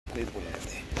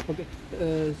Okay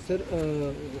sir,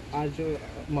 आज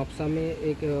मापसा में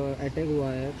एक अटैक हुआ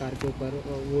है कार के ऊपर।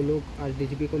 वो लोग आज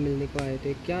डीजीपी को मिलने को आए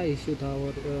थे, क्या इश्यू था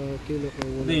और क्यों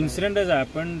वो The incident has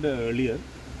happened earlier.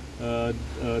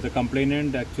 The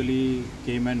complainant actually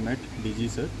came and met DG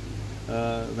sir.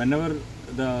 Whenever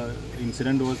the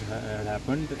incident had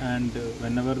happened and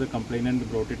whenever the complainant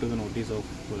brought it to the notice of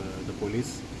the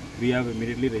police, we have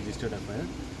immediately registered FIR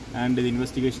and the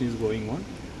investigation is going on.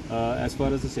 As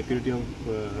far as the security of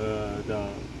the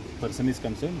person is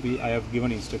concerned, I have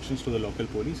given instructions to the local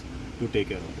police to take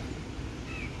care of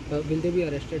that. Will they be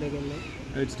arrested again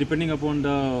now? It's depending upon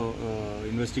the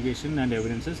investigation and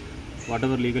evidences.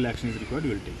 Whatever legal action is required,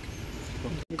 we will take.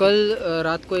 कल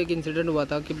रात को एक incident हुआ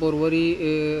था कि बोरवरी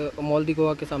mall दी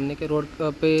गोवा के सामने के रोड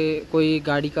पे कोई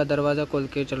गाड़ी का दरवाज़ा खोल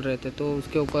के चल रहे थे, तो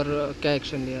उसके ऊपर क्या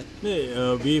एक्शन लिया?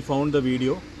 We found the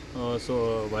video,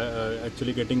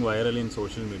 actually getting viral in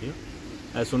social media.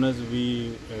 As soon as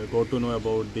we got to know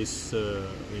about this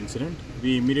incident,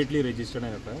 we immediately registered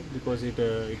an FIR because it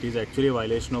is actually a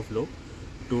violation of law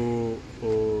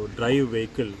to drive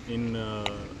vehicle in a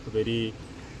very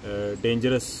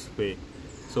dangerous way.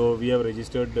 So we have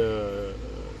registered a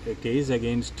case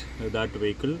against that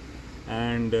vehicle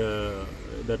and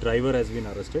the driver has been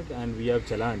arrested and we have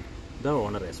challaned the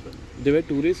owner as well. They were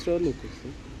tourists or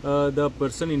locals? The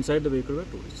person inside the vehicle were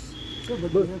tourists. So,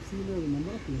 but we have seen a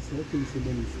number of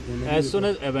incidents. As soon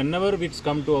as whenever it's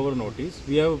come to our notice,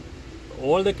 we have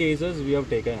all the cases we have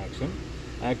taken action.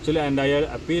 Actually, and I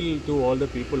appeal to all the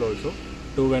people also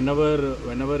to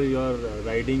whenever you are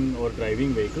riding or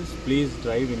driving vehicles, please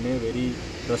drive in a very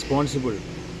responsible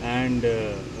and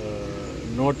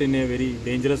not in a very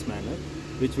dangerous manner,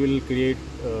 which will create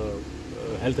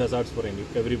health hazards for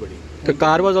everybody. The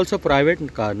car was also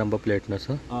private car, number plate, na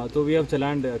sir? So we have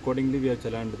challaned accordingly. We have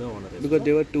challaned the owner. Because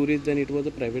they were tourists, then it was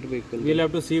a private vehicle. We'll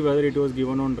have to see whether it was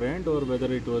given on rent or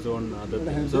whether it was on other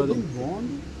things. So they been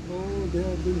warned, or they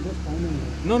have been just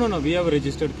found? No. We have a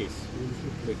registered case.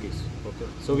 The case. Okay.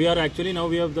 So we are actually now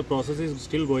the process is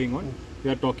still going on. We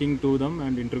are talking to them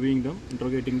and interviewing them,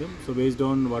 interrogating them. So based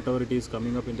on whatever it is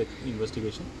coming up in the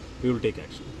investigation, we will take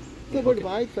action. So, but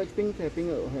why such things happening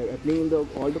in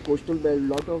all the coastal belt?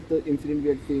 Lot of the incident we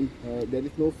had seen, there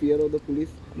is no fear of the police.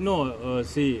 No,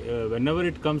 whenever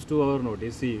it comes to our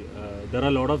notice, there are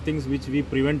a lot of things which we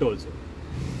prevent also.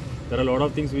 There are a lot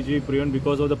of things which we prevent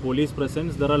because of the police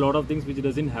presence. There are a lot of things which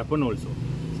doesn't happen also.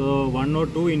 So one or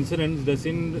two incidents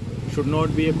should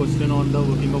not be a question on the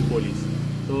working of police.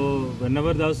 So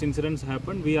whenever those incidents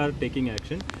happen, we are taking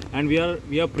action and we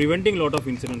are preventing a lot of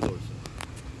incidents also.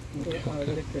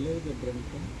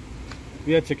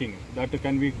 We are checking. That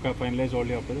can be finalized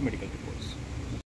only after the medical reports.